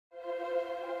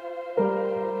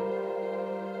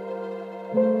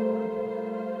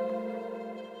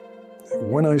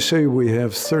When I say we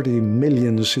have 30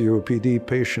 million COPD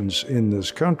patients in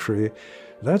this country,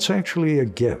 that's actually a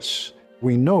guess.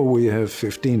 We know we have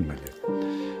 15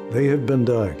 million. They have been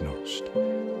diagnosed.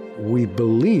 We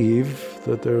believe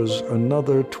that there's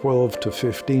another 12 to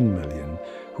 15 million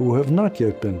who have not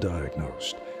yet been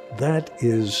diagnosed. That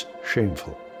is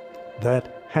shameful.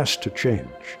 That has to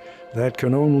change. That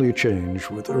can only change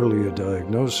with earlier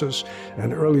diagnosis,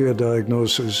 and earlier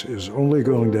diagnosis is only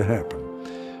going to happen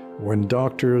when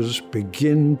doctors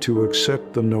begin to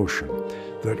accept the notion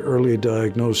that early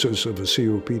diagnosis of a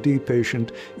COPD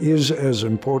patient is as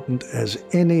important as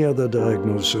any other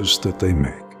diagnosis that they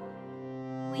make.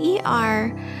 We are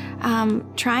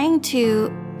trying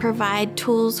to provide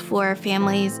tools for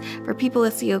families, for people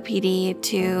with COPD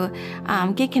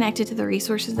to get connected to the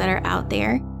resources that are out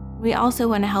there. We also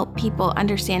want to help people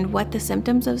understand what the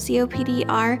symptoms of COPD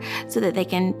are so that they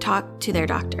can talk to their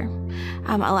doctor.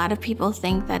 A lot of people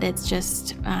think that it's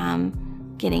just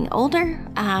getting older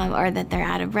or that they're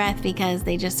out of breath because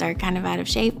they just are kind of out of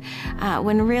shape,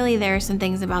 when really there are some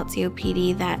things about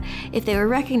COPD that if they were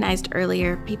recognized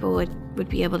earlier, people would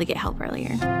be able to get help earlier.